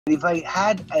If I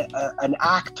had an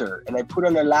actor and I put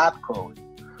on a lab coat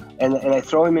and I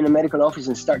throw him in a medical office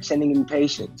and start sending in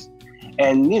patients,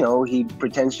 and he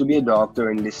pretends to be a doctor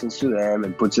and listens to them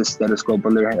and puts a stethoscope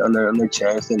on their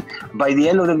chest, and by the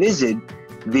end of the visit,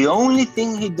 the only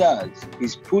thing he does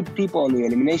is put people on the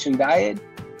elimination diet.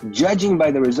 Judging by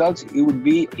the results,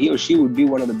 he or she would be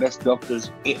one of the best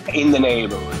doctors in the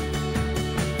neighborhood.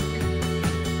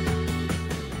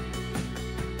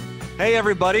 Hey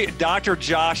everybody, Dr.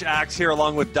 Josh Axe here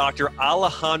along with Dr.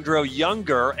 Alejandro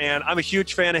Junger, and I'm a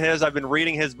huge fan of his. I've been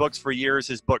reading his books for years.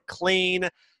 His book, Clean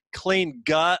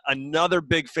Gut, another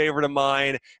big favorite of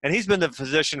mine, and he's been the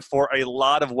physician for a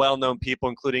lot of well-known people,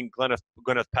 including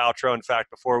Gwyneth Paltrow. In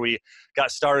fact, before we got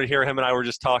started here, him and I were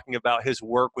just talking about his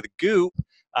work with Goop,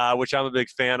 which I'm a big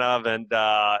fan of, and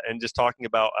just talking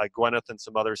about Gwyneth and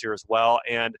some others here as well.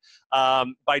 And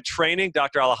by training,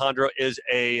 Dr. Alejandro is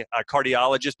a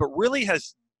cardiologist, but really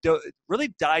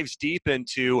dives deep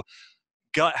into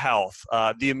gut health,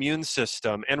 the immune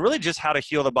system, and really just how to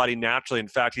heal the body naturally. In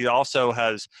fact, he also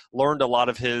has learned a lot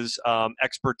of his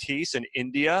expertise in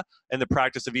India and the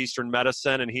practice of Eastern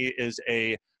medicine, and he is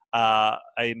a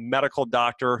medical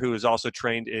doctor who is also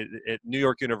trained at New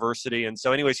York University. And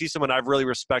so anyways, he's someone I've really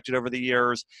respected over the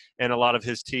years and a lot of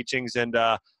his teachings. And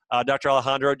Dr.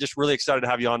 Alejandro, just really excited to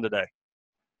have you on today.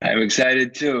 I'm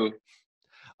excited too.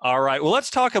 All right. Well, we're going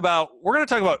to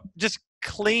talk about just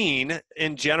clean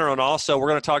in general, and also we're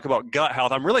going to talk about gut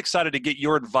health. I'm really excited to get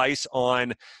your advice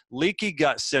on leaky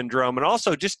gut syndrome and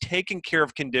also just taking care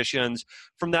of conditions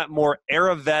from that more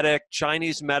Ayurvedic,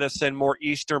 Chinese medicine, more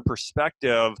Eastern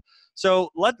perspective. So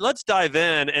let's dive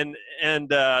in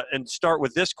and start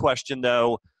with this question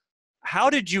though.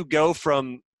 How did you go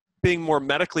from being more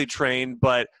medically trained,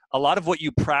 but a lot of what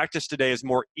you practice today is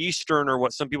more Eastern, or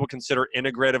what some people consider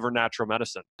integrative or natural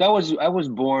medicine? I was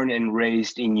born and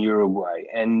raised in Uruguay,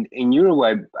 and in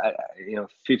Uruguay,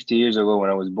 50 years ago when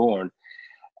I was born,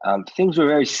 things were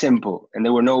very simple, and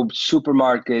there were no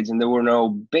supermarkets, and there were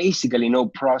basically no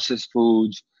processed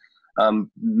foods.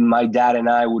 My dad and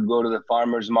I would go to the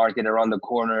farmers market around the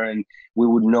corner, and we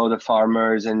would know the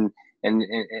farmers, and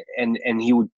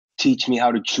he would teach me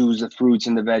how to choose the fruits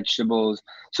and the vegetables.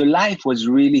 So life was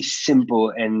really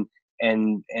simple and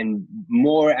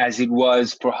more as it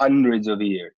was for hundreds of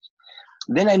years.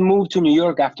 Then I moved to New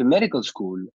York after medical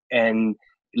school, and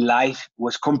life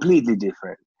was completely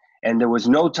different. And there was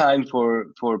no time for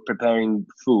preparing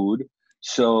food.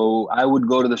 So I would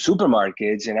go to the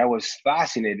supermarkets, and I was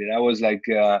fascinated. I was like,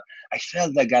 I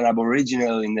felt like an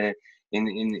Aboriginal in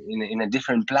a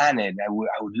different planet. I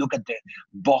would look at the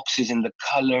boxes and the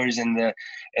colors and the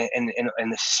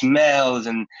smells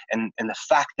and the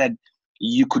fact that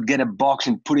you could get a box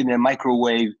and put it in a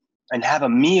microwave and have a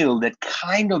meal that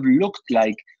kind of looked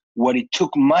like what it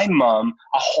took my mom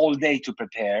a whole day to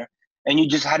prepare, and you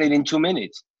just had it in 2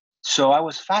 minutes. So I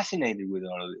was fascinated with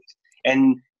all of this.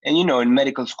 And in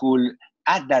medical school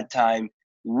at that time,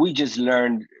 we just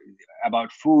learned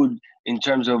about food in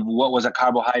terms of what was a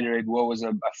carbohydrate, what was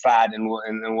a fat, and what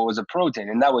was a protein,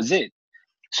 and that was it.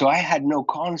 So I had no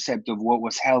concept of what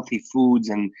was healthy foods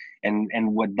and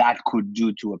what that could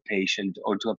do to a patient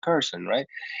or to a person, right?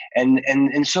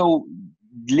 And so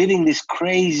living this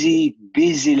crazy,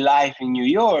 busy life in New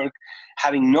York,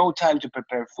 having no time to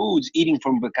prepare foods, eating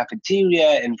from the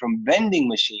cafeteria and from vending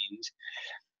machines,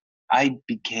 I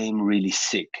became really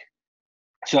sick.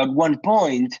 So at one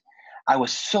point, I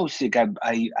was so sick,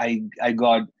 I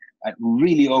got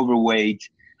really overweight.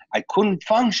 I couldn't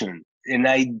function. And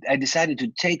I decided to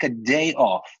take a day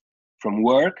off from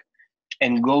work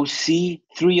and go see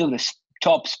 3 of the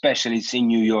top specialists in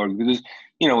New York. Because,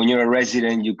 when you're a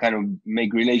resident, you kind of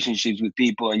make relationships with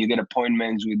people and you get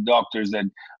appointments with doctors that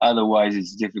otherwise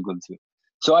it's difficult to.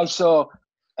 So I saw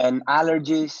an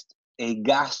allergist, a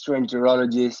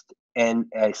gastroenterologist, and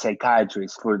a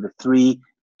psychiatrist for the 3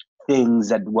 things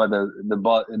that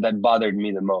bothered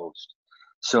me the most.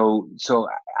 So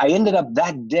I ended up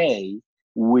that day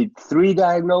with 3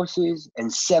 diagnoses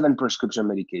and 7 prescription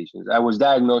medications. I was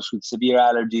diagnosed with severe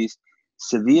allergies,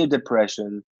 severe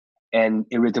depression, and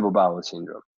irritable bowel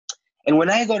syndrome. And when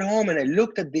I got home and I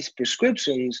looked at these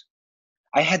prescriptions,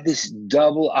 I had this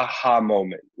double aha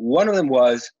moment. One of them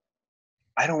was,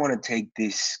 I don't want to take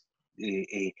this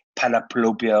a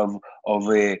panoplia of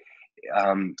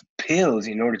pills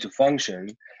in order to function.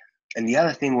 And the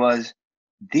other thing was,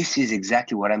 this is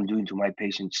exactly what I'm doing to my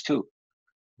patients too.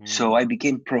 So I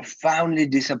became profoundly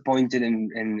disappointed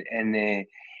and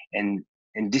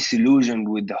disillusioned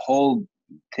with the whole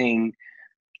thing,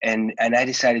 and I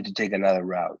decided to take another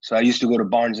route. So I used to go to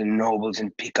Barnes and Nobles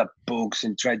and pick up books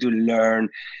and try to learn,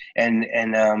 and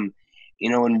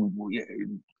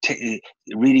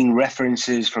reading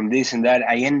references from this and that,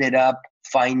 I ended up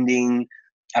finding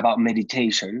about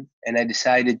meditation, and I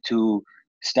decided to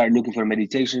start looking for a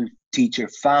meditation teacher,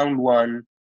 found one.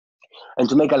 And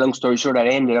to make a long story short, I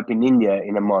ended up in India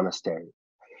in a monastery.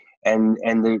 And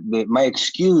my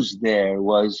excuse there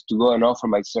was to go and offer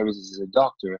my services as a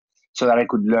doctor so that I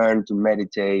could learn to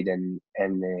meditate and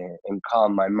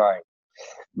calm my mind.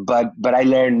 But I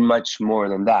learned much more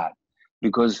than that,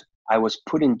 because I was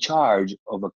put in charge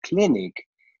of a clinic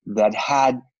that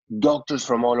had doctors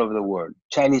from all over the world: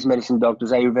 Chinese medicine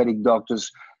doctors, Ayurvedic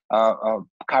doctors,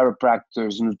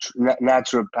 chiropractors,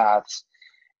 naturopaths,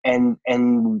 and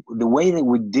the way that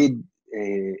we did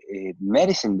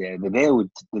medicine there,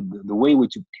 the way we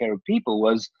took care of people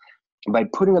was by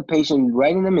putting a patient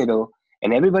right in the middle,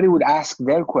 and everybody would ask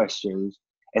their questions,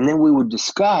 and then we would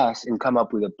discuss and come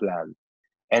up with a plan.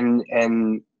 And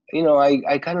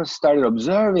I kind of started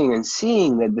observing and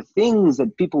seeing that the things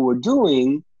that people were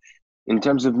doing in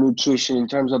terms of nutrition, in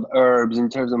terms of herbs, in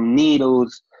terms of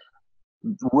needles,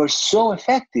 were so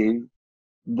effective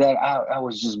that I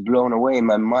was just blown away.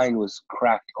 My mind was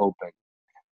cracked open.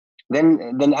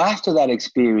 Then after that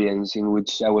experience, in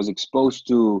which I was exposed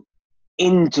to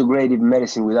integrative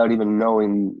medicine without even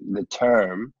knowing the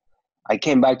term, I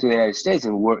came back to the United States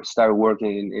and started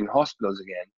working in hospitals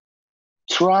again,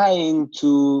 trying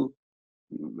to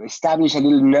establish a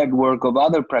little network of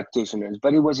other practitioners,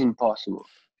 but it was impossible.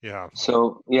 Yeah.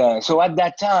 So at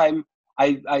that time,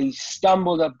 I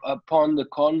stumbled upon the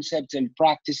concepts and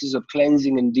practices of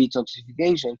cleansing and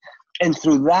detoxification. And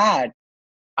through that,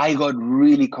 I got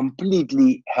really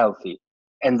completely healthy.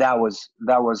 And that was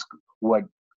what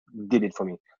did it for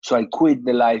me. So I quit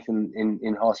the life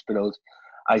in hospitals.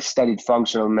 I studied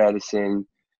functional medicine,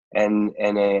 and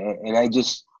I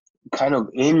just kind of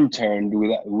interned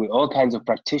with all kinds of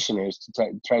practitioners to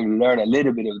try to learn a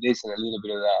little bit of this and a little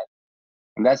bit of that.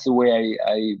 And that's the way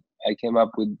I came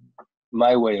up with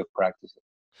my way of practicing.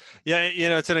 Yeah,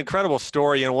 it's an incredible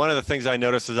story. And one of the things I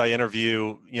notice as I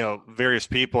interview, various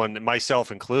people, and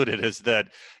myself included, is that,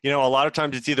 a lot of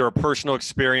times it's either a personal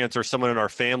experience or someone in our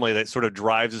family that sort of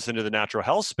drives us into the natural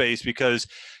health space. Because,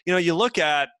 you look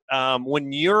at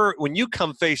when you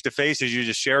come face to face, as you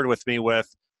just shared with me,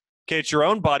 with, okay, it's your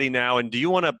own body now, and do you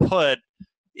want to put,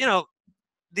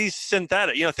 these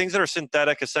synthetic, things that are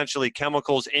synthetic, essentially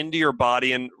chemicals, into your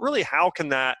body, and really, how can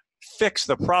that fix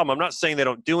the problem? I'm not saying they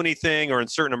don't do anything, or in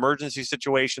certain emergency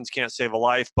situations can't save a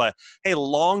life, but hey,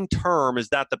 long term, is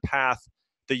that the path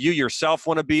that you yourself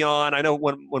want to be on? I know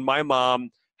when my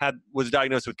mom was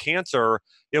diagnosed with cancer,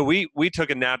 we took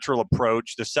a natural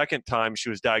approach the second time she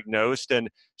was diagnosed, and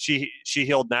she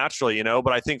healed naturally,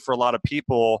 but I think for a lot of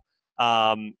people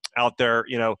out there,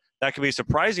 that can be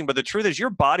surprising. But the truth is,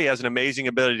 your body has an amazing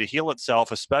ability to heal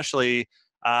itself, especially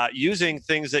using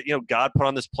things that God put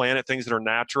on this planet, things that are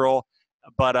natural.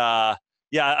 But I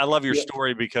love your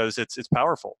story because it's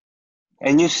powerful.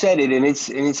 And you said it, and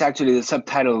it's actually the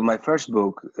subtitle of my first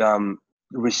book.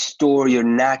 Restore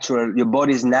your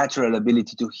body's natural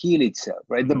ability to heal itself.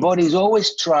 Right, the body is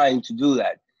always trying to do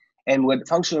that. And what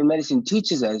functional medicine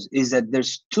teaches us is that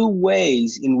there's two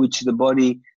ways in which the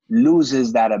body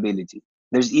loses that ability.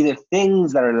 There's either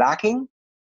things that are lacking,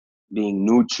 being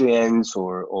nutrients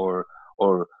or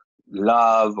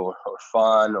love or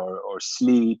fun or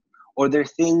sleep, or there are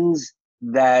things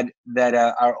that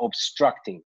are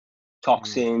obstructing,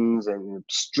 toxins and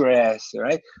stress,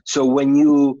 right? So when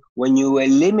you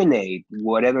eliminate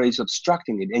whatever is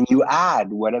obstructing it and you add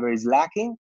whatever is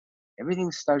lacking,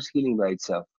 everything starts healing by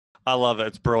itself. I love it.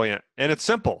 It's brilliant. And it's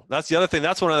simple. That's the other thing.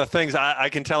 That's one of the things I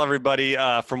can tell everybody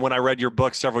from when I read your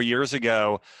book several years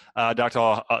ago, Dr.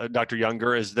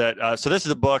 Junger, is that, so this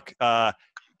is a book,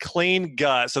 Clean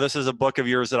Gut. So this is a book of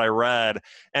yours that I read.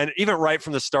 And even right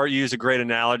from the start, you use a great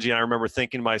analogy. And I remember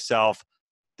thinking to myself,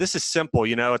 this is simple.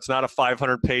 It's not a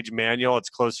 500-page manual. It's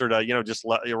closer to, just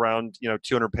around,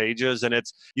 200 pages. And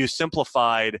you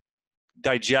simplified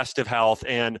digestive health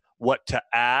and what to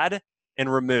add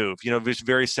and remove, just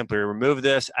very simply remove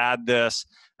this, add this.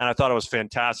 And I thought it was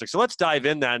fantastic. So let's dive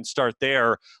in that and start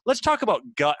there. Let's talk about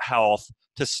gut health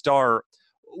to start.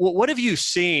 What have you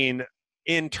seen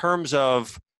in terms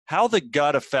of how the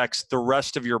gut affects the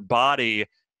rest of your body?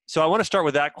 So I want to start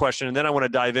with that question, and then I want to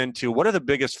dive into what are the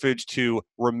biggest foods to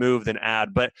remove than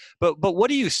add. But what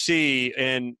do you see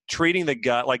in treating the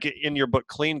gut, like in your book,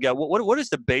 Clean Gut? What is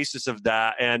the basis of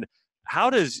that, and how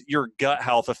does your gut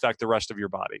health affect the rest of your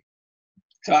body?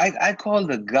 So I call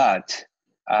the gut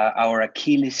our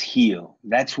Achilles heel.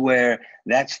 That's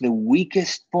the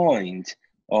weakest point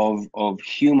of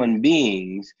human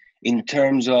beings in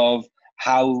terms of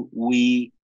how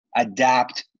we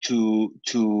adapt to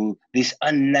this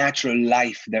unnatural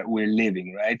life that we're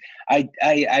living, right?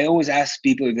 I always ask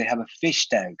people if they have a fish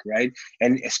tank, right?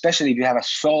 And especially if you have a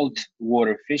salt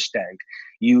water fish tank,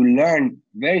 you learn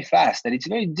very fast that it's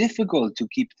very difficult to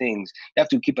keep things. You have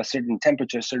to keep a certain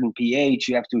temperature, a certain pH.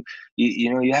 You have to,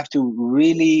 you have to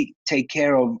really take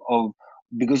care of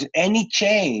because any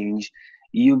change,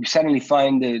 you suddenly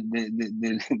find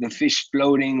the fish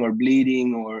floating or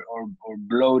bleeding or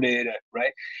bloated,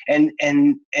 right?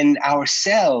 And our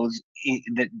cells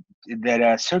that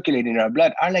are circulating in our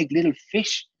blood are like little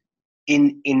fish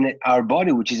in our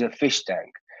body, which is a fish tank.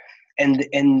 And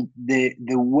the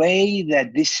way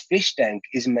that this fish tank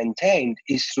is maintained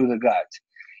is through the gut.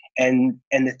 And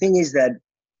the thing is that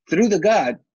through the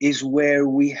gut is where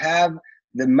we have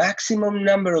the maximum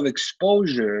number of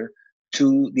exposure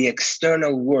to the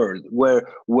external world,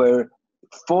 where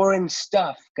foreign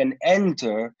stuff can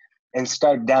enter and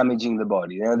start damaging the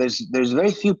body. There's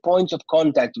very few points of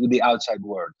contact with the outside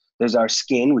world. There's our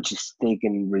skin, which is thick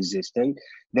and resistant.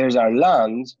 There's our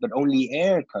lungs, but only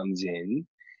air comes in.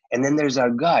 And then there's our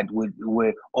gut,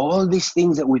 where all these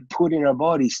things that we put in our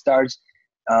body starts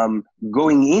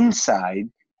going inside.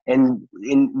 And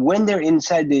when they're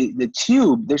inside the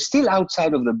tube, they're still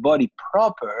outside of the body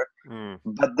proper,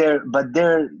 but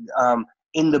they're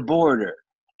in the border.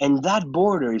 And that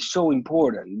border is so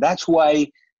important. That's why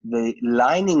the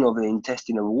lining of the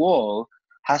intestinal wall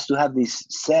has to have these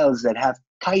cells that have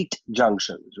tight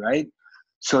junctions, right?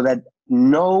 So that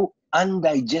no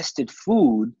undigested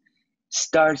food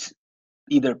starts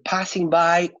either passing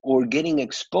by or getting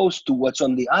exposed to what's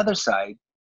on the other side,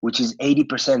 which is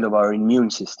 80% of our immune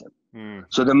system.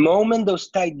 So the moment those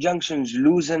tight junctions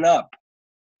loosen up,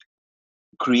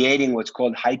 creating what's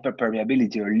called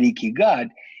hyperpermeability or leaky gut,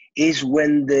 is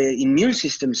when the immune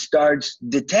system starts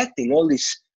detecting all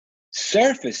these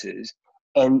surfaces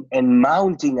and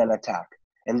mounting an attack.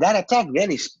 And that attack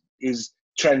then is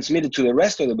transmitted to the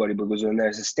rest of the body, because when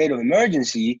there's a state of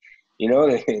emergency,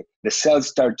 the cells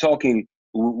start talking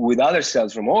with other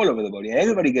cells from all over the body, and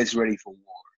everybody gets ready for war.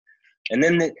 And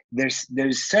then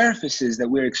there's surfaces that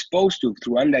we're exposed to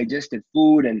through undigested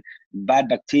food and bad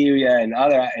bacteria and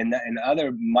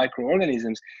other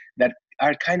microorganisms that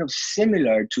are kind of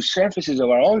similar to surfaces of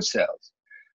our own cells.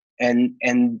 And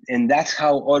that's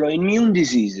how autoimmune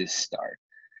diseases start.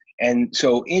 And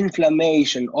so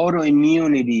inflammation,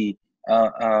 autoimmunity,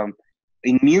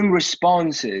 immune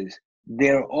responses,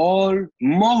 they're all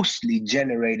mostly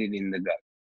generated in the gut.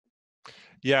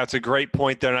 Yeah, it's a great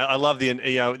point there. And I love the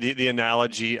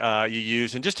analogy you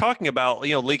use, and just talking about,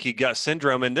 leaky gut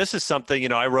syndrome. And this is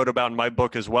something, I wrote about in my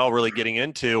book as well, really getting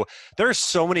into. There are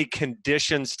so many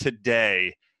conditions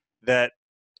today that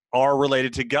are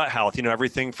related to gut health.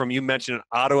 Everything from, you mentioned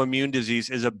autoimmune disease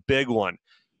is a big one.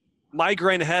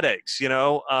 Migraine headaches,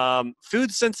 food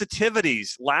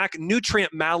sensitivities,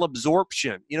 nutrient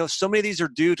malabsorption. So many of these are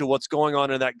due to what's going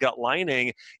on in that gut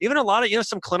lining. Even a lot of,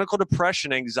 some clinical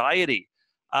depression, anxiety.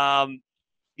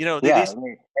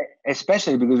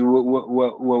 Especially because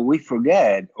what we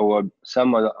forget, or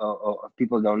some of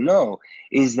people don't know,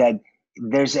 is that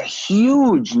there's a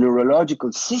huge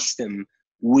neurological system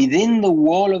within the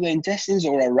wall of the intestines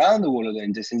or around the wall of the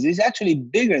intestines. It's actually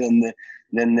bigger than the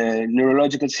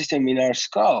neurological system in our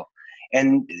skull.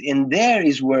 And there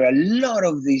is where a lot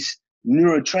of these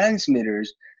neurotransmitters,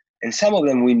 and some of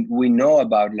them we know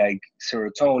about, like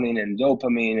serotonin and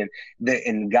dopamine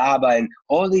and GABA and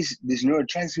all these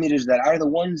neurotransmitters that are the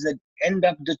ones that end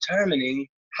up determining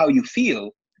how you feel,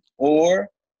 or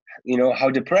how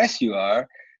depressed you are.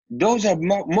 Those are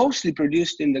mostly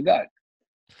produced in the gut.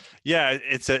 Yeah,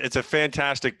 it's a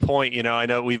fantastic point. I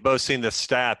know we've both seen the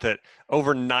stat that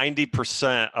over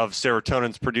 90% of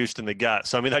serotonin is produced in the gut.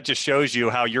 So, that just shows you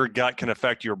how your gut can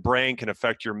affect your brain, can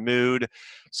affect your mood.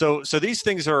 So these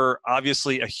things are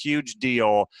obviously a huge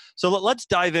deal. So let's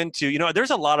dive into, there's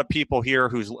a lot of people here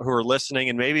who are listening,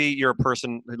 and maybe you're a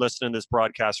person listening to this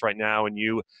broadcast right now, and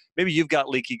maybe you've got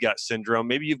leaky gut syndrome,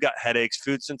 maybe you've got headaches,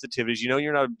 food sensitivities,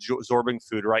 you're not absorbing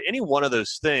food right. Any one of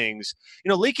those things,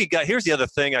 leaky gut. Here's the other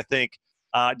thing I think,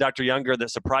 Dr. Junger,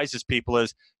 that surprises people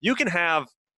is you can have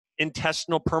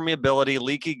intestinal permeability,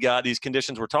 leaky gut, these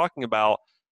conditions we're talking about,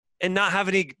 and not have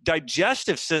any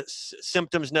digestive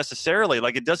symptoms necessarily.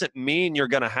 Like, it doesn't mean you're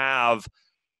going to have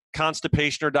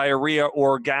constipation or diarrhea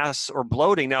or gas or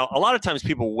bloating. Now, a lot of times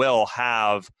people will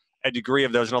have a degree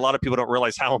of those, and a lot of people don't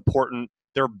realize how important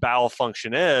their bowel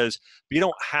function is, but you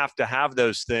don't have to have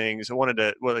those things. I wanted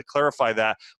to clarify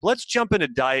that. Let's jump into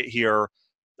diet here,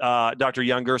 Dr.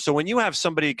 Junger. So when you have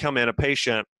somebody come in, a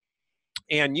patient,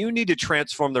 and you need to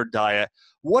transform their diet,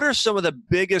 what are some of the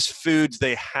biggest foods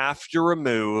they have to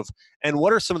remove? And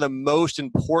what are some of the most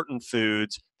important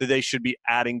foods that they should be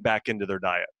adding back into their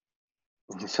diet?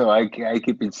 So I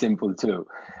keep it simple too.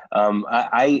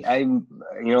 I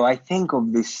think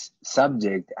of this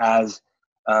subject as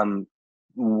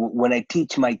when I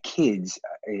teach my kids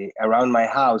around my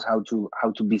house how to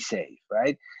be safe,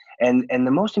 right? And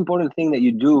the most important thing that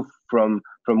you do from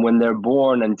when they're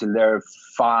born until they're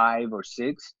 5 or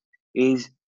 6 is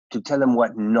to tell them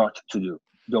what not to do.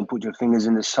 Don't put your fingers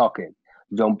in the socket.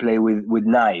 Don't play with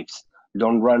knives.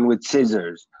 Don't run with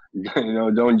scissors.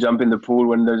 Don't jump in the pool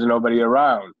when there's nobody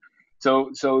around.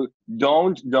 So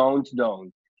don't.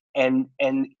 And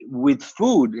with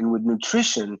food and with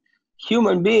nutrition,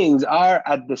 human beings are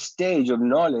at the stage of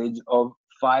knowledge of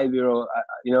 5-year-old,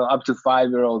 up to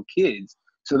 5-year-old kids.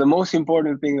 So the most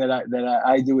important thing that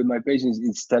I do with my patients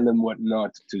is tell them what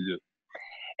not to do.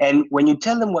 And when you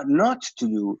tell them what not to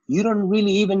do, you don't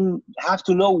really even have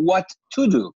to know what to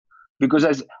do,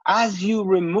 because as you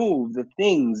remove the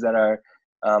things that are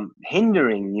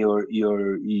hindering your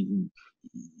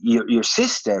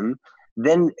system,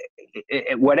 then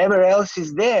whatever else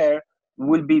is there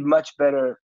will be much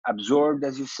better absorbed,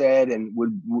 as you said, and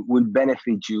will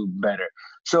benefit you better.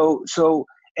 So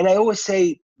and I always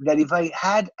say that if I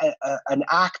had an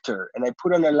actor and I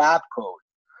put on a lab coat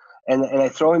and I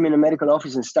throw him in a medical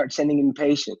office and start sending in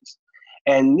patients,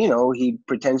 and he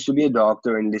pretends to be a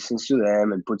doctor and listens to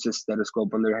them and puts a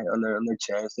stethoscope on their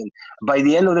chest, and by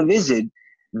the end of the visit,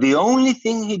 the only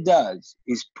thing he does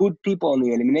is put people on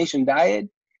the elimination diet.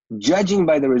 Judging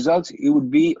by the results, he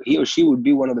or she would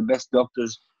be one of the best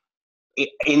doctors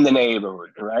in the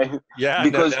neighborhood, right? Yeah,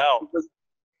 because, no doubt. because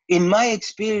in my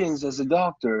experience as a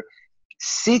doctor,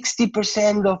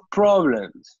 60% of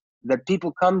problems that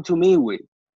people come to me with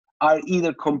are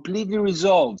either completely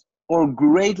resolved or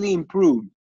greatly improved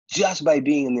just by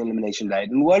being in the elimination diet.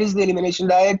 And what is the elimination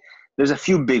diet? There's a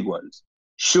few big ones: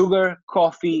 sugar,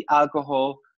 coffee,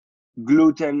 alcohol,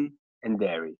 gluten, and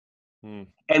dairy.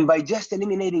 And by just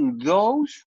eliminating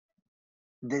those,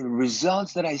 the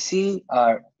results that I see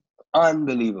are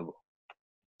unbelievable.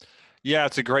 Yeah,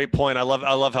 it's a great point. I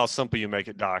love how simple you make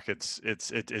it, Doc.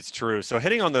 It's true. So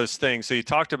hitting on those things. So you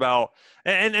talked about,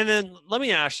 and then let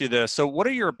me ask you this. So what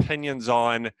are your opinions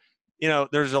on,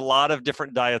 there's a lot of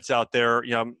different diets out there.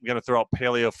 I'm going to throw out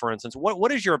paleo, for instance.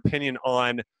 What is your opinion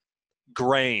on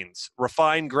grains,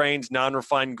 refined grains,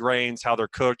 non-refined grains, how they're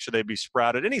cooked? Should they be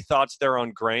sprouted? Any thoughts there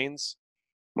on grains?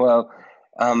 Well,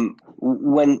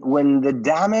 when the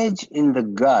damage in the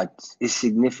gut is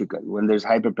significant, when there's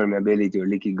hyperpermeability or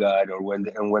leaky gut, or when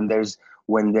there's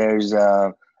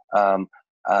a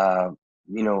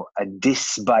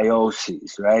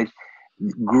dysbiosis, right?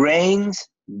 Grains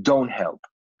don't help.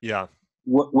 Yeah.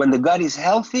 When the gut is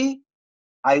healthy,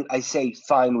 I say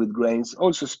fine with grains.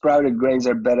 Also, sprouted grains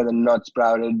are better than not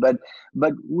sprouted. But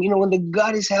when the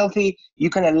gut is healthy, you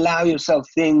can allow yourself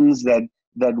things that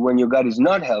when your gut is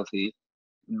not healthy,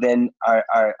 then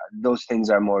those things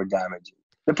are more damaging.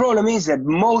 The problem is that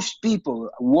most people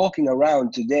walking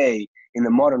around today in the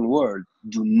modern world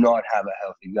do not have a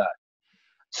healthy gut.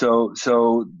 So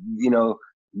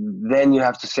then you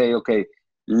have to say, okay,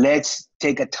 let's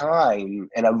take a time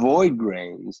and avoid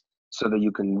grains so that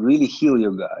you can really heal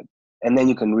your gut, and then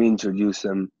you can reintroduce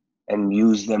them and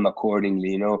use them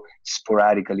accordingly,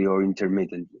 sporadically or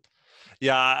intermittently.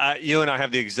 Yeah, you and I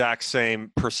have the exact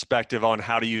same perspective on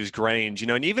how to use grains,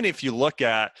 and even if you look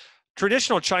at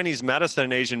traditional Chinese medicine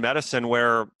and Asian medicine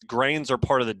where grains are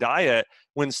part of the diet,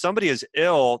 when somebody is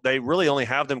ill, they really only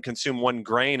have them consume one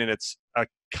grain, and it's a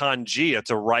kanji. It's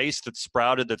a rice that's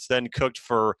sprouted that's then cooked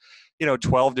for,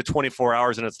 12 to 24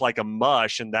 hours, and it's like a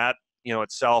mush, and that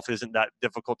itself isn't that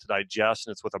difficult to digest,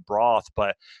 and it's with a broth.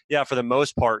 But yeah, for the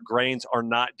most part, grains are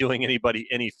not doing anybody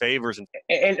any favors. And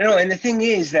the thing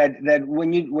is that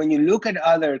when you look at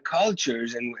other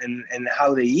cultures and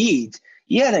how they eat,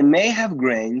 yeah, they may have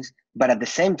grains, but at the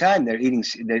same time they're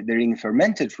eating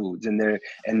fermented foods, and they're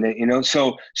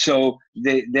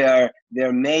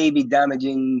maybe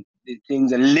damaging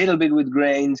things a little bit with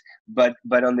grains, but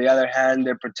on the other hand,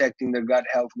 they're protecting their gut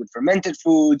health with fermented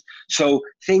foods. So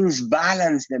things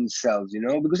balance themselves,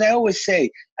 because I always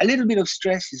say a little bit of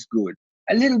stress is good,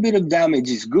 a little bit of damage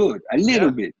is good, a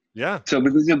little bit. Yeah. So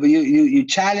because you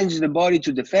challenge the body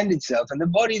to defend itself, and the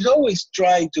body is always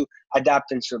trying to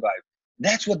adapt and survive.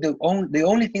 That's what the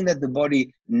only thing that the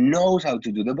body knows how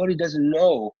to do. The body doesn't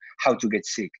know how to get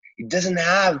sick. It doesn't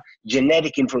have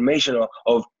genetic information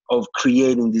of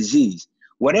creating disease.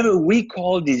 Whatever we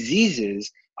call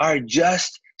diseases are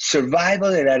just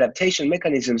survival and adaptation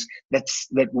mechanisms that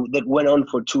went on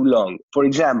for too long. For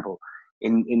example,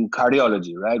 in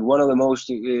cardiology, right? One of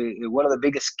the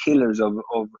biggest killers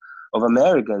of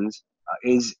Americans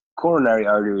is coronary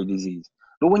artery disease.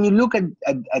 But when you look at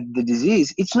the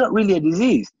disease, it's not really a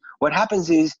disease. What happens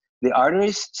is the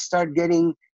arteries start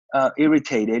getting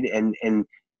irritated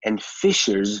and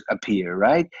fissures appear,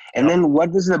 right? And then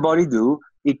what does the body do?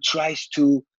 It tries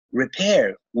to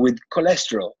repair with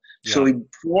cholesterol. So it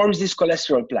forms this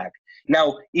cholesterol plaque.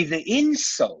 Now, if the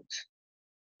insult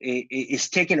is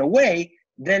taken away,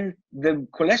 then the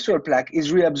cholesterol plaque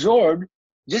is reabsorbed,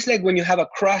 just like when you have a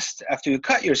crust after you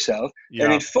cut yourself,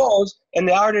 and it falls, and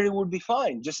the artery would be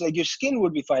fine, just like your skin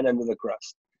would be fine under the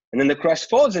crust. And then the crust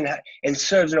falls and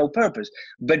serves no purpose.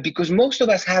 But because most of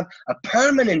us have a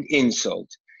permanent insult,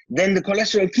 then the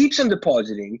cholesterol keeps on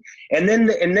depositing, and then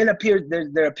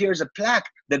there appears a plaque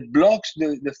that blocks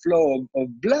the flow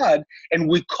of blood, and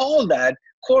we call that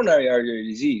coronary artery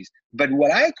disease. But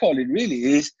what I call it really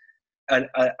is a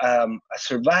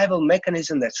survival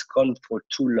mechanism that's gone for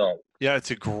too long. Yeah,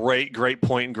 it's a great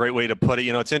point and great way to put it.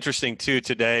 It's interesting too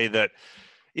today that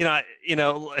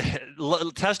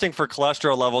testing for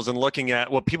cholesterol levels and looking at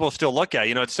what people still look at,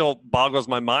 it still boggles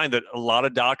my mind that a lot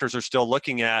of doctors are still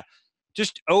looking at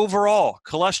just overall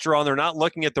cholesterol, and they're not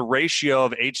looking at the ratio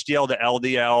of HDL to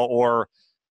LDL or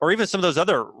even some of those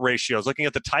other ratios, looking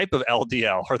at the type of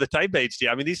LDL or the type of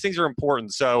HDL. I mean, these things are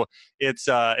important. So it's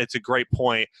a great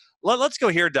point. Let's go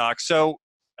here, Doc. So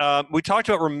we talked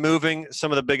about removing some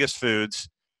of the biggest foods.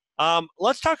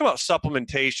 Let's talk about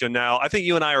supplementation now. I think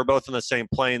you and I are both on the same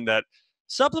plane that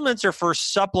supplements are for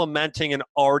supplementing an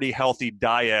already healthy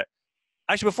diet.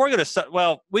 Actually, before I go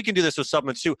to, we can do this with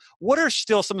supplements too. What are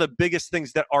still some of the biggest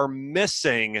things that are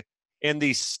missing in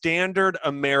the standard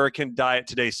American diet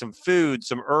today? Some food,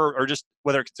 some herb, or just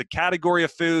whether it's a category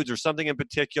of foods or something in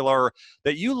particular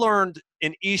that you learned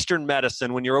in Eastern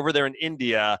medicine when you're over there in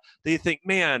India that you think,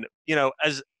 man,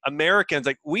 as Americans,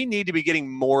 like we need to be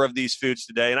getting more of these foods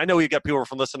today. And I know we've got people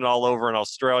from listening all over in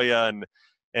Australia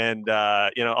and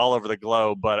all over the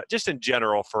globe, but just in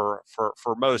general for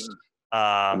most.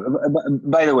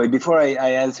 By the way, before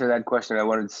I answer that question, I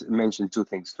wanted to mention two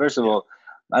things. First of all,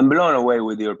 I'm blown away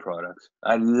with your products.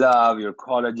 I love your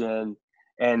collagen,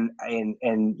 and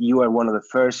you are one of the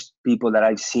first people that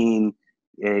I've seen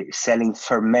selling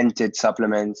fermented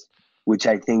supplements, which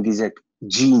I think is a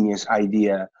genius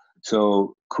idea.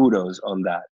 So kudos on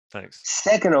that. Thanks.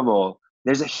 Second of all,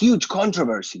 there's a huge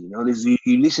controversy.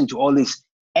 You listen to all these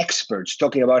experts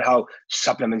talking about how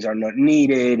supplements are not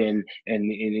needed and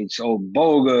it's all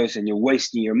bogus and you're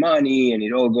wasting your money and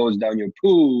it all goes down your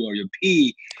poo or your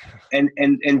pee. And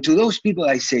to those people,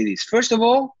 I say this. First of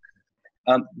all,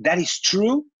 that is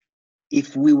true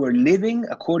if we were living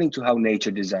according to how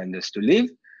nature designed us to live,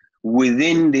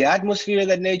 within the atmosphere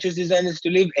that nature's designed us to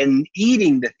live, and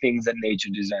eating the things that nature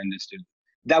designed us to live.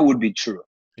 That would be true.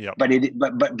 Yep.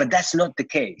 But that's not the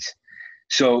case.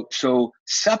 So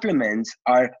supplements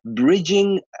are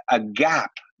bridging a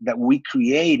gap that we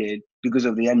created because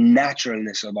of the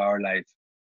unnaturalness of our life,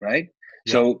 right?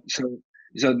 Yep. So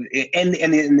and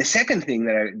the second thing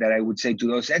that I would say to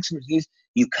those experts is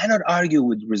you cannot argue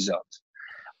with results.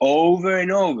 Over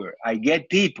and over, I get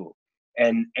people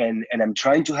and I'm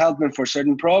trying to help them for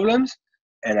certain problems,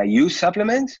 and I use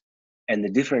supplements, and the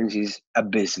difference is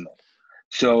abysmal.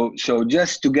 So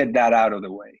just to get that out of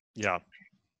the way. Yeah.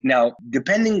 Now,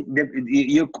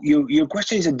 your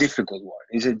question is a difficult one.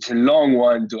 It's a long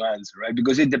one to answer, right?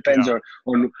 Because it depends on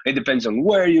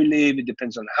where you live. It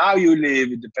depends on how you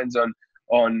live. It depends on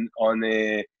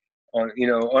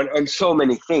so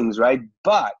many things, right?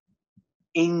 But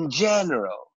in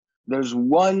general, there's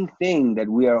one thing that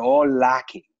we are all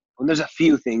lacking. Well, there's a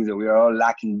few things that we are all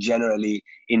lacking generally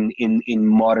in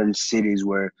modern cities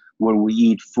where we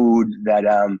eat food that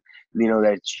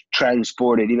that's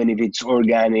transported, even if it's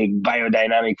organic,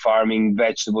 biodynamic farming,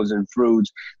 vegetables and fruits,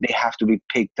 they have to be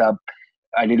picked up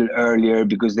a little earlier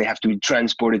because they have to be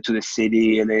transported to the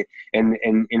city,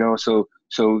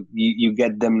 so you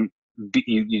get them,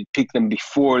 you pick them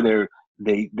before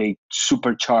they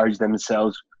supercharge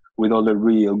themselves with all the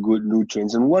real good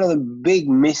nutrients. And one of the big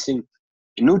missing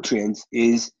nutrients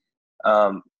is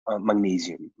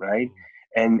magnesium, right?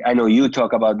 And I know you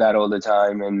talk about that all the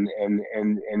time,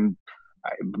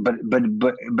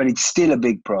 but it's still a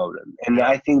big problem. And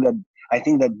I think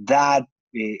that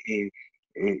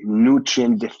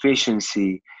nutrient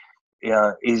deficiency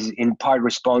is in part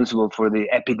responsible for the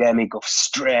epidemic of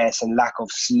stress and lack of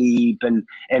sleep and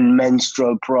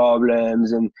menstrual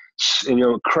problems and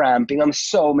cramping.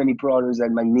 So many problems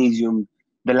that magnesium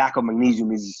the lack of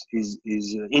magnesium is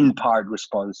in part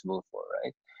responsible for,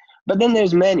 right? But then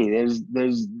there's many. There's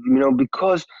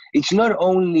because it's not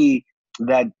only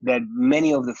that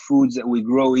many of the foods that we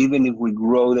grow, even if we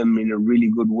grow them in a really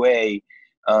good way,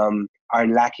 are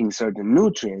lacking certain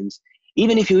nutrients.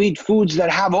 Even if you eat foods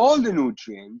that have all the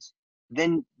nutrients,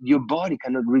 then your body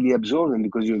cannot really absorb them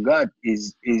because your gut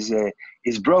is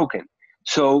broken.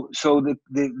 So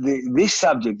this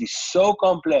subject is so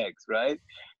complex, right?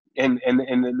 And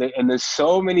there's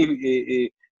so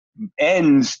many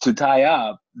ends to tie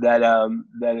up that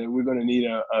we're going to need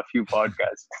a few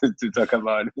podcasts to talk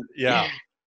about it. Yeah.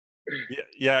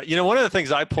 Yeah. One of the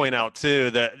things I point out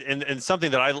too, that and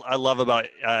something that I love about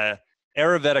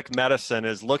Ayurvedic medicine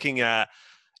is looking at,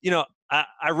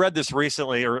 I read this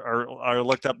recently or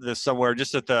looked up this somewhere,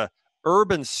 just at the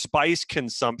herb and spice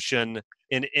consumption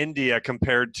in India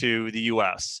compared to the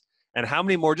US, and how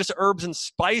many more just herbs and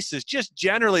spices just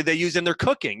generally they use in their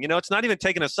cooking. It's not even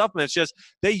taking a supplement. It's just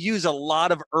they use a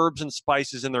lot of herbs and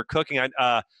spices in their cooking.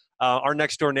 Our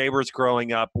next door neighbors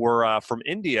growing up were from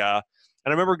India.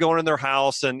 And I remember going in their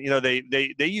house and,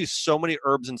 they used so many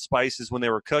herbs and spices when they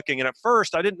were cooking. And at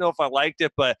first I didn't know if I liked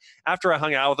it, but after I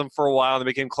hung out with them for a while and they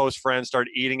became close friends,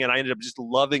 started eating it, I ended up just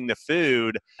loving the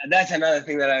food. And that's another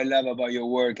thing that I love about your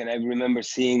work. And I remember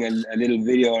seeing a little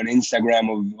video on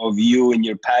Instagram of you in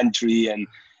your pantry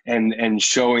and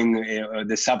showing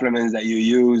the supplements that you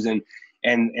use and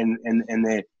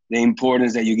the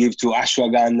importance that you give to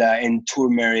ashwagandha and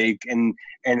turmeric and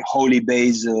holy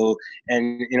basil.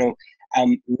 And,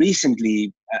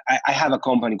 recently, I have a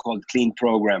company called Clean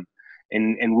Program,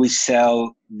 and we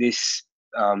sell this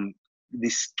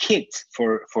kit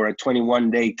for a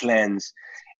 21-day cleanse,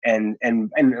 and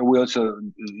we also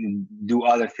do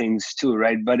other things too,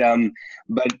 right? But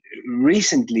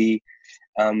recently,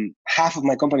 half of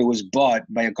my company was bought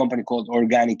by a company called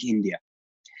Organic India.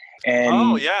 And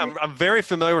I'm very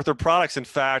familiar with their products. In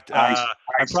fact, I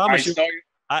promise you.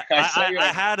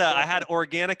 I had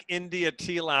Organic India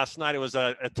tea last night. It was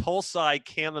a Tulsi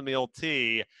chamomile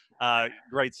tea.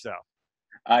 Great stuff.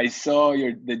 I saw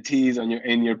the teas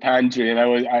in your pantry, and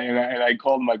I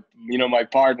called my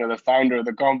partner, the founder of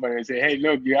the company, and said, "Hey,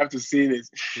 look, you have to see this."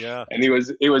 Yeah. And he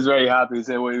was very happy. He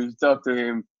said, "Well, we talked to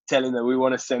him, telling that we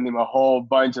want to send him a whole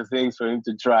bunch of things for him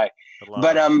to try."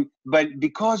 But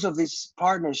because of this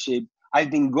partnership, I've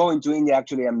been going to India.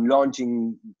 Actually, I'm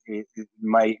launching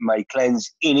my cleanse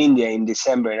in India in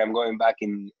December, and I'm going back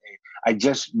I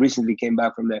just recently came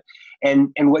back from there.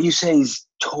 And what you say is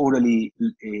totally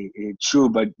true,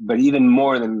 but even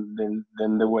more than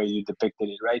the way you depicted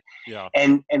it, right? Yeah.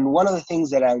 And one of the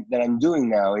things that I'm doing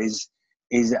now is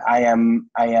I am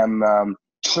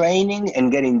training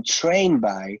and getting trained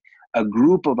by a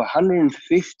group of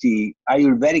 150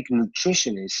 Ayurvedic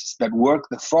nutritionists that work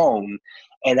the phone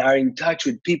and are in touch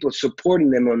with people,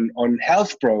 supporting them on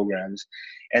health programs.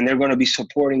 And they're going to be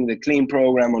supporting the Clean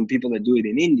Program on people that do it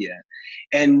in India.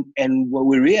 And what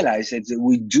we realize is that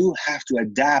we do have to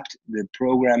adapt the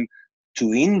program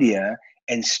to India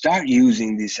and start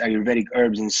using these Ayurvedic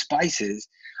herbs and spices.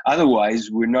 Otherwise,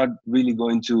 we're not really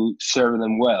going to serve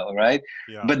them well, right?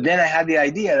 Yeah. But then I had the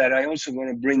idea that I'm also going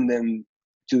to bring them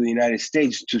to the United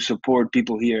States to support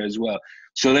people here as well.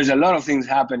 So there's a lot of things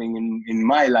happening in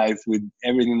my life with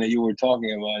everything that you were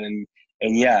talking about. And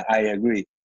yeah, I agree.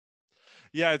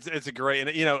 Yeah, it's a great,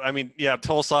 and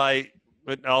Tulsi,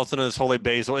 but also known as holy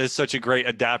basil, is such a great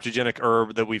adaptogenic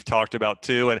herb that we've talked about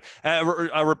too. And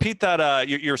I'll repeat that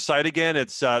your site again.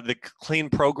 It's the Clean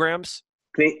Programs.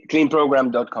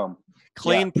 Cleanprogram.com.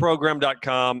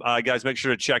 Cleanprogram.com. Guys, make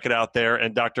sure to check it out there.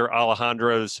 And Dr.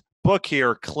 Alejandro's book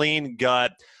here, Clean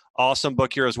Gut, awesome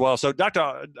book here as well. So, Doc,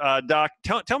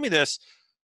 tell me this.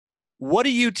 What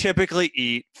do you typically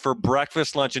eat for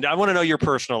breakfast, lunch, and I want to know your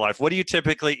personal life. What do you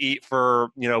typically eat for,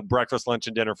 breakfast, lunch,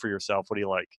 and dinner for yourself? What do you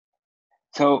like?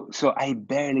 So I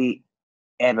barely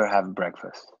ever have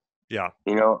breakfast. Yeah.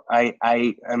 I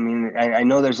mean, I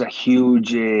know there's a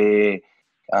huge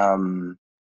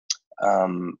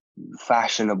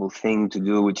fashionable thing to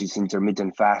do, which is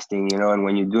intermittent fasting, and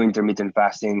when you do intermittent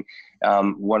fasting,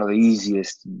 one of the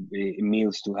easiest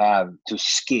meals to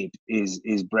skip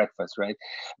is breakfast, right?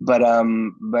 But I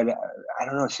don't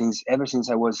know, ever since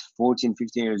I was 14,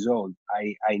 15 years old,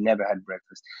 I never had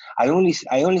breakfast. I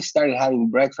only started having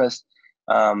breakfast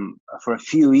for a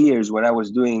few years when I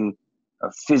was doing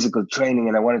physical training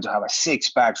and I wanted to have a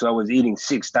six-pack, so I was eating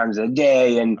 6 times a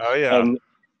day and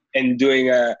doing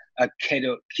a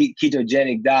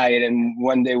ketogenic diet. And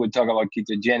one day we'll talk about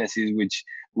ketogenesis,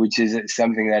 which is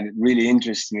something that really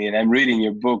interests me. And I'm reading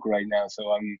your book right now,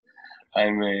 so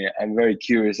I'm very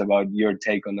curious about your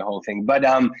take on the whole thing. But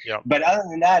Yep. but other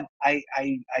than that, I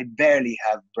barely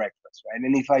have breakfast, right?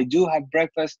 And if I do have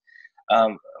breakfast,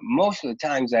 most of the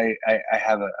times I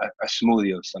have a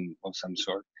smoothie of some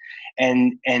sort,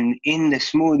 and in the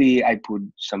smoothie I put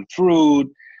some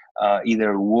fruit,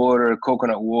 either water,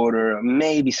 coconut water,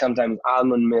 maybe sometimes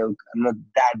almond milk. I'm not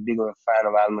that big of a fan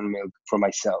of almond milk for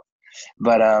myself,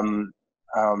 but um,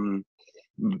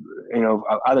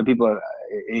 other people,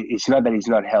 it's not that it's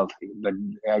not healthy, but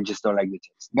I just don't like the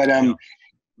taste.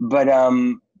 But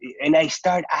and I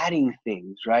start adding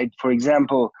things, right? For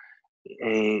example,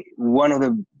 one of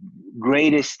the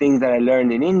greatest things that I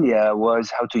learned in India was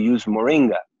how to use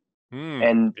moringa.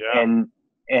 and Yeah.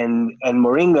 and and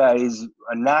moringa is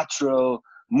a natural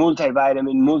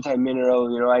multivitamin,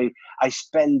 multimineral. I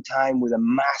spend time with a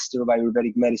master of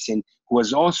Ayurvedic medicine who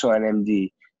was also an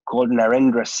MD, called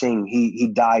Narendra Singh. He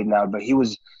died now, but he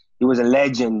was a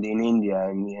legend in India,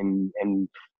 and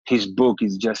his book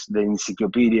is just the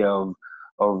encyclopedia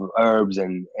of herbs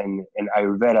and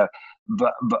Ayurveda.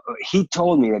 But he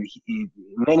told me that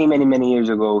many years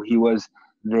ago he was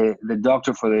the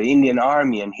doctor for the Indian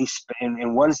army, and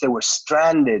and once they were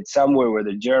stranded somewhere where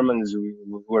the Germans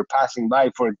were passing by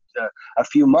for a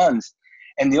few months,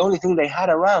 and the only thing they had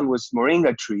around was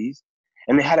moringa trees,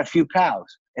 and they had a few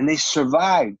cows, and they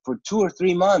survived for 2 or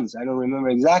 3 months. I don't remember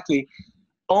exactly,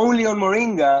 only on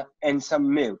moringa and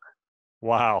some milk.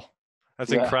 Wow.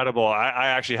 That's Yeah. incredible. I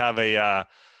actually have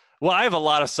well, I have a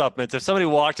lot of supplements. If somebody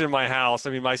walked in my house, I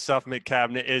mean, my supplement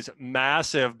cabinet is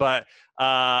massive, but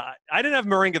I didn't have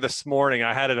moringa this morning.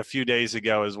 I had it a few days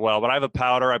ago as well, but I have a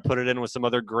powder. I put it in with some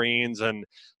other greens and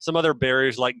some other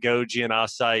berries like goji and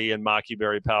acai and maki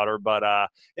berry powder. But yeah,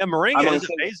 I'm moringa gonna is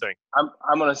send, amazing.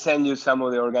 I'm gonna send you some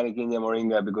of the organic India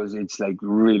moringa because it's like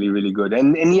really good.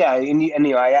 And yeah,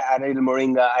 I add a little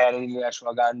moringa, I add a little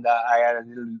ashwagandha, I add a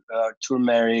little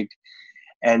turmeric,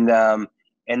 and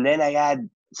and then I add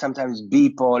sometimes bee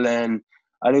pollen,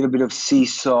 a little bit of sea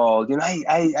salt.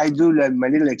 I do like my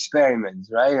little experiments,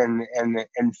 right? And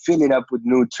fill it up with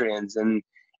nutrients, and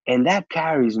that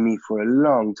carries me for a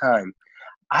long time.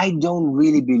 I don't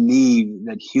really believe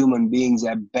that human beings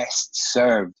are best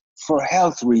served for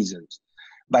health reasons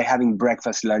by having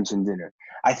breakfast, lunch, and dinner.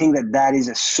 I think that is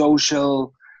a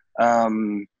social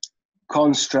um,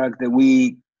 construct that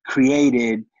we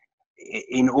created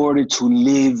in order to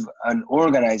live an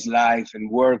organized life and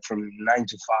work from 9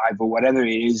 to 5 or whatever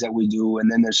it is that we do.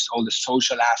 And then there's all the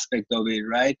social aspect of it,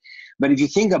 right? But if you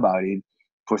think about it,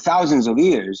 for thousands of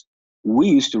years, we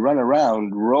used to run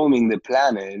around roaming the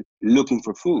planet looking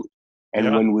for food. And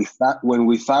Yeah. when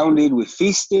we found it, we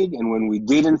feasted. And when we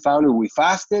didn't found it, we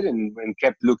fasted and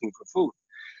kept looking for food.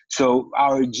 So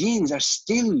our genes are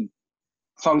still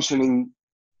functioning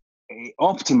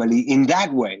optimally in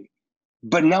that way,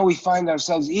 but now we find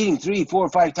ourselves eating 3, 4,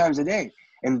 5 times a day,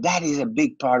 and that is a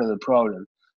big part of the problem.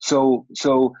 So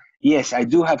yes, I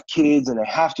do have kids, and I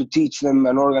have to teach them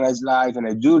an organized life, and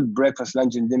I do breakfast,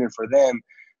 lunch, and dinner for them.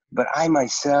 But I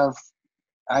myself,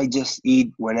 I just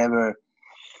eat whenever,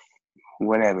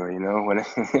 whenever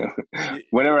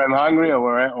I'm hungry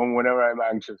or whenever I'm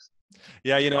anxious.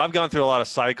 Yeah, I've gone through a lot of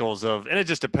cycles and it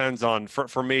just depends on,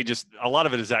 for me, just a lot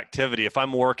of it is activity. If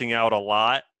I'm working out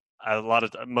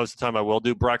most of the time I will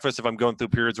do breakfast. If I'm going through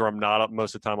periods where I'm not,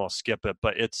 most of the time I'll skip it.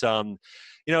 But it's,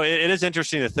 it is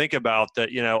interesting to think about that,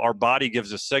 our body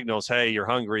gives us signals, hey, you're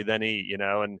hungry, then eat,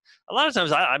 and a lot of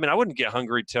times, I wouldn't get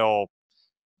hungry till,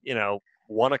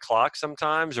 1 o'clock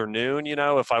sometimes or noon,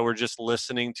 if I were just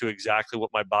listening to exactly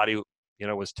what my body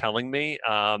was telling me.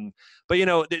 But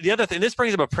the other thing, this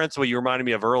brings up a principle you reminded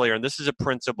me of earlier, and this is a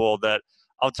principle that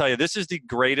I'll tell you, this is the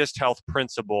greatest health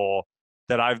principle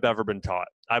that I've ever been taught,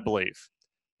 I believe.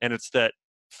 And it's that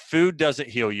food doesn't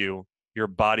heal you, your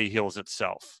body heals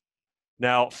itself.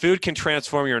 Now, food can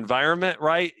transform your environment,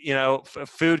 right?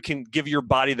 Food can give your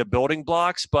body the building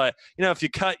blocks, but if you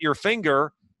cut your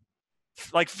finger,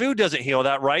 like, food doesn't heal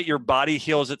that, right? Your body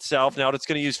heals itself. Now it's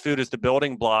going to use food as the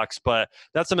building blocks, but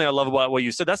that's something I love about what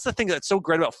you said. That's the thing that's so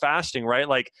great about fasting, right?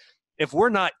 Like, if we're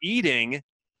not eating,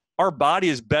 our body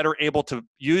is better able to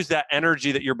use that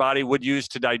energy that your body would use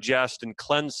to digest and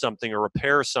cleanse something or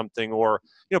repair something, or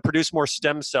produce more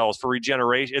stem cells for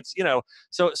regeneration. It's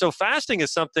so fasting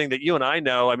is something that you and I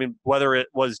know. I mean, whether it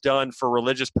was done for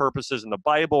religious purposes in the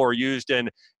Bible or used in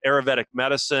Ayurvedic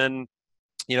medicine,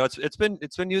 it's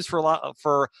been used for a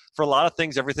lot of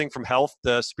things, everything from health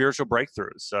to spiritual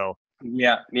breakthroughs. So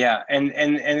Yeah,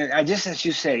 and I just, as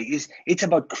you say, it's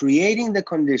about creating the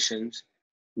conditions,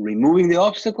 removing the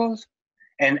obstacles,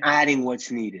 and adding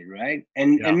what's needed, right?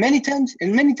 And Yeah. and many times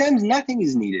nothing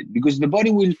is needed, because the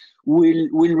body will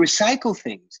recycle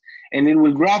things, and it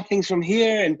will grab things from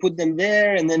here and put them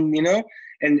there, and then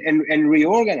and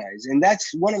reorganize. And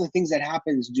that's one of the things that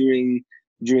happens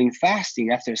during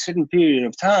fasting. After a certain period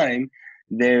of time,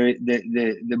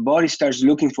 the body starts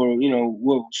looking for,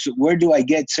 well, so where do I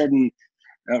get certain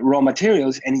raw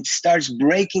materials, and it starts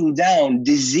breaking down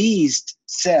diseased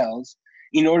cells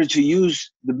in order to use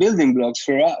the building blocks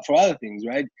for other things,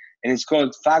 right? And it's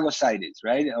called phagocytosis,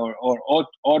 right? Or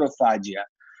autophagia.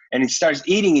 And it starts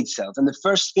eating itself. And the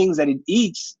first things that it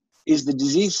eats is the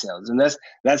disease cells. And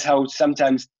that's how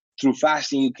sometimes through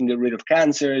fasting you can get rid of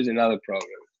cancers and other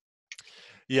problems.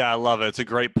 Yeah, I love it. It's a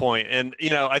great point. And,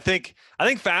 I think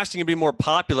fasting can be more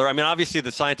popular. I mean, obviously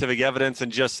the scientific evidence and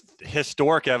just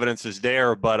historic evidence is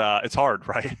there, but it's hard,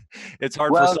 right? It's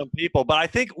hard for some people. But I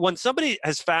think when somebody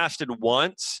has fasted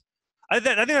once, I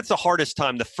think that's the hardest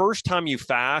time. The first time you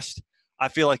fast, I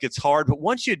feel like it's hard. But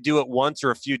once you do it once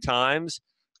or a few times,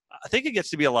 I think it gets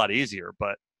to be a lot easier.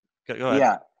 But go ahead.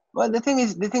 Yeah. Well, the thing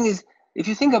is, if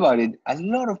you think about it, a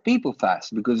lot of people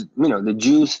fast because the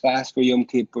Jews fast for Yom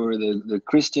Kippur, the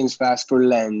Christians fast for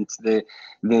Lent, the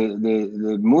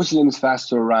Muslims fast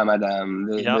for Ramadan,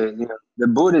 the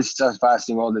Buddhists are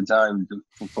fasting all the time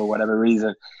for whatever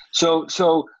reason. So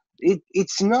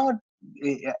it's not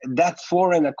that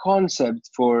foreign a concept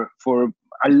for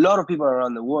a lot of people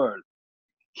around the world.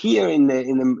 Here in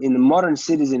the modern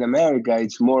cities in America,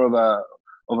 it's more of a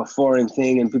foreign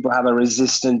thing, and people have a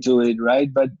resistance to it,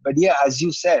 right? But yeah, as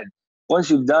you said, once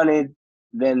you've done it,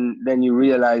 then you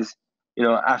realize,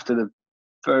 after the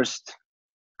first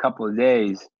couple of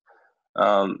days,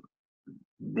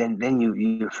 then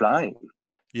you're flying.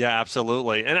 Yeah,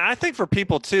 absolutely. And I think for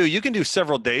people too, you can do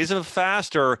several days of a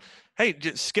fast, or hey,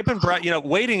 just skipping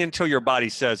waiting until your body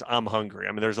says I'm hungry.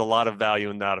 I mean, there's a lot of value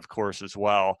in that, of course, as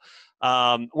well.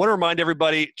 Want to remind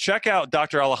everybody, check out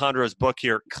Dr. Alejandro's book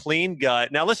here, Clean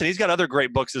Gut. Now, listen, he's got other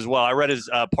great books as well. I read his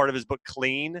part of his book,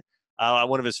 Clean,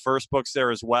 one of his first books there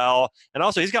as well. And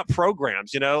also, he's got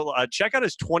programs. Check out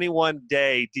his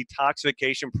 21-day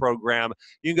detoxification program.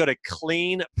 You can go to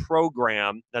Clean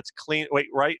Program. That's clean. Wait,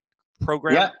 right?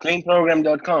 Program. Yeah,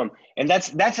 cleanprogram.com. And that's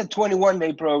a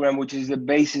 21-day program, which is the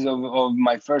basis of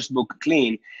my first book,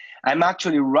 Clean. I'm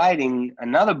actually writing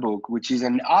another book, which is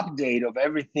an update of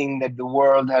everything that the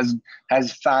world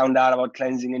has found out about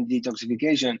cleansing and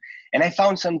detoxification. And I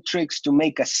found some tricks to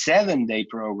make a 7-day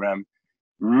program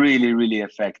really, really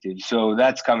effective. So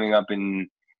that's coming up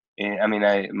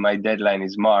my deadline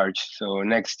is March. So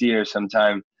next year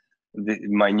sometime,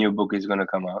 my new book is going to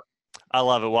come out. I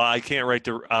love it. Well, I can't wait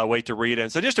to read it.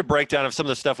 And so just a breakdown of some of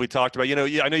the stuff we talked about. I know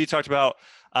you talked about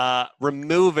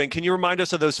removing. Can you remind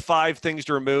us of those 5 things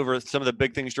to remove, or some of the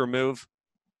big things to remove?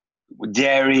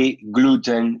 Dairy,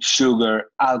 gluten,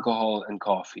 sugar, alcohol, and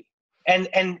coffee. And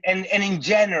in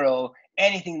general,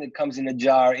 anything that comes in a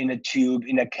jar, in a tube,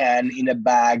 in a can, in a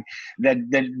bag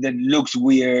that looks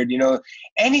weird,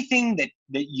 anything that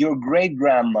your great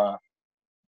grandma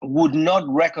would not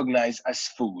recognize as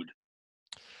food.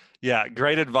 Yeah,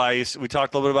 great advice. We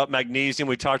talked a little bit about magnesium.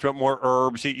 We talked about more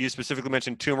herbs. You specifically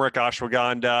mentioned turmeric,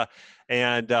 ashwagandha,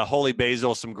 and holy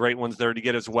basil, some great ones there to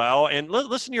get as well. And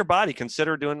listen to your body.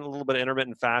 Consider doing a little bit of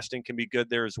intermittent fasting, can be good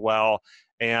there as well.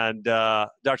 And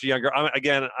Dr. Junger,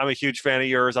 I'm a huge fan of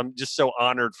yours. I'm just so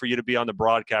honored for you to be on the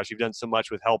broadcast. You've done so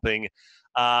much with helping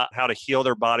how to heal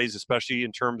their bodies, especially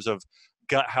in terms of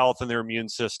gut health and their immune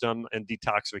system and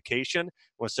detoxification.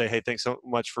 I want to say, hey, thanks so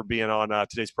much for being on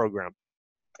today's program.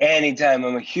 Anytime.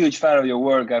 I'm a huge fan of your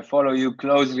work. I follow you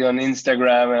closely on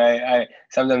Instagram, and I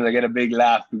sometimes I get a big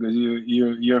laugh because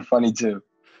you're funny too.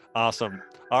 Awesome.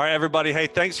 All right, everybody. Hey,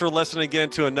 thanks for listening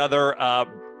again to another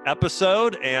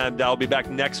episode, and I'll be back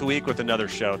next week with another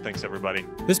show. Thanks, everybody.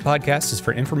 This podcast is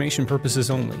for information purposes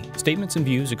only. Statements and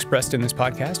views expressed in this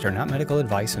podcast are not medical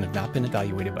advice and have not been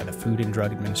evaluated by the Food and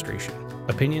Drug Administration.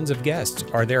 Opinions of guests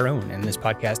are their own, and this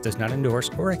podcast does not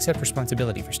endorse or accept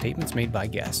responsibility for statements made by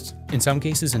guests. In some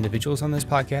cases, individuals on this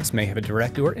podcast may have a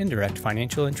direct or indirect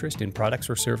financial interest in products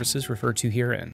or services referred to herein.